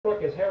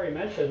like as Harry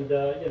mentioned,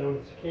 you know,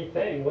 it's a key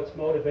thing. What's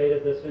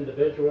motivated this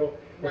individual?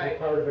 Right.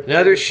 Part of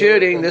Another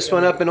shooting, this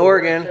one up in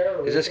Oregon.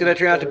 Is this going to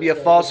turn out to be a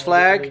false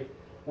flag?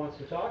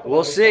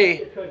 We'll see.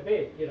 It could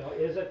be. You know,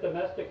 is it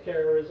domestic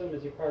terrorism?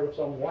 Is he part of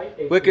some white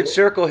hate Wicked group?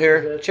 Circle here.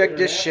 Is it Check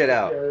this shit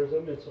out.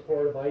 Terrorism in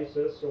support of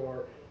ISIS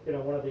or, you know,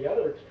 one of the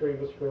other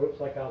extremist groups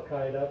like Al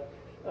Qaeda,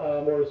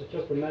 or is it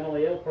just a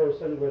mentally ill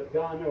person with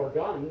gun or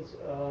guns?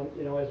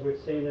 You know, as we've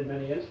seen in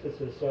many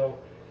instances. So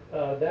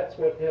that's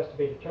what has to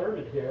be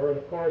determined here. And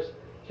of course,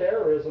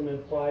 terrorism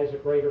implies a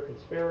greater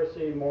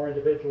conspiracy, more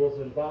individuals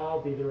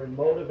involved, either in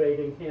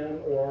motivating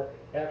him or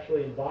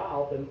actually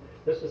involved. And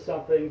this is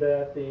something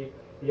that the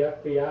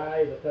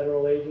FBI, the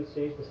federal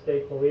agencies, the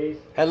state police,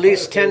 at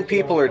least 10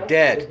 people are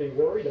dead. Would be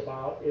worried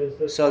about is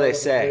this so they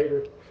say.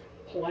 Greater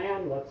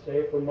plan, let's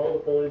say, for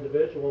multiple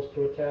individuals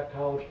to attack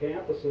college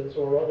campuses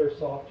or other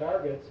soft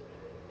targets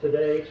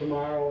today,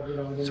 tomorrow, you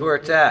know. That's where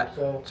it's at.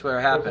 So that's where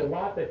it happened. There's a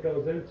lot that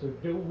goes into,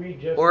 do we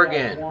just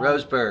Oregon, have one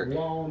Roseburg.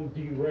 lone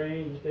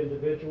deranged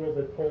individual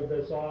that pulled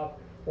this off,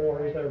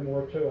 or is there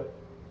more to it?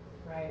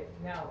 Right.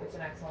 No, it's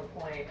an excellent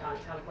point. Tom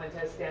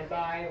Fuentes, stand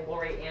by.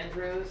 Lori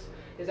Andrews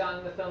is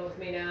on the phone with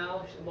me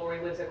now. Lori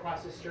lives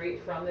across the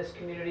street from this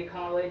community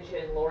college.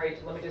 And Lori,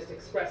 let me just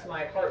express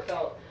my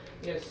heartfelt,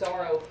 you know,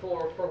 sorrow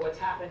for what's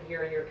happened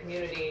here in your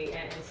community.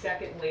 And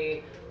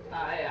secondly,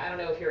 I don't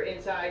know if you're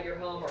inside your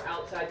home or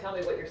outside. Tell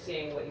me what you're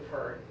seeing, what you've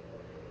heard.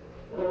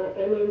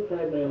 I'm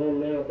inside my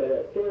home now, but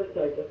at first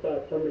I just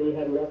thought somebody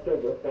had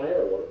leftover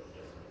fireworks,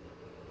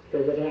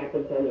 because it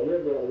happens on the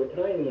river all the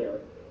time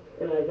here.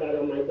 And I was out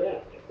on my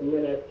deck, and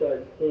then I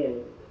started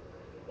seeing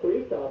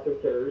police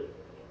officers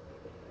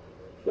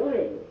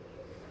flying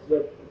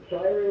with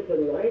sirens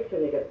and lights,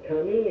 and they kept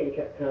coming and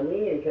kept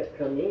coming and kept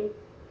coming.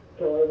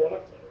 So I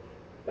walked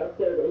up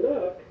there to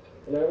look,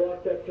 and I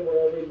walked up to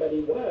where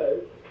everybody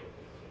was,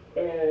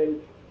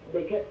 and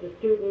they kept the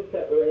students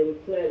that were in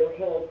Snyder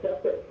Hall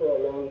separate for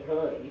a long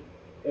time.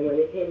 And when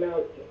they came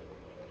out,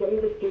 some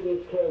of the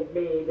students told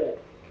me that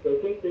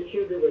they think the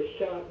shooter was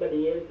shot, but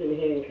he is in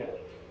handcuffs.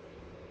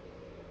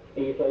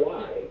 He's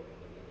alive.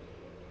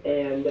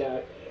 And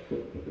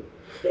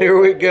here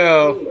we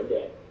go.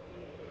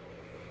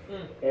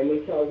 And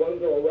we saw one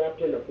girl wrapped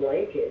in a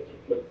blanket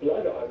with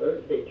blood on her.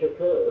 They took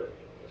her.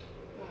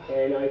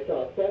 And I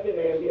saw 7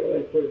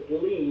 ambulances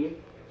leave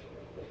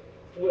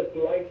with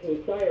lights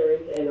and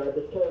sirens, and I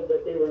was told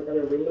that they weren't going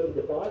to remove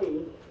the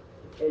bodies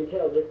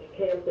until the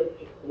campus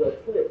was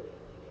cleared.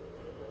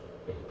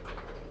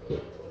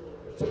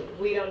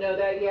 We don't know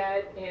that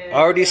yet. And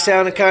already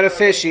sounding kind of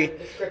fishy.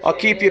 I'll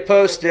keep you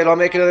posted. I'll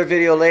make another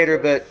video later,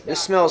 but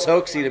this smells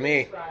hoaxy to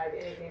me.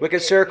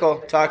 Wicked Circle.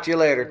 Talk to you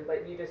later.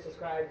 But you just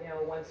described, you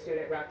know, one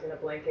student wrapped in a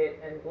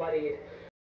blanket and bloodied.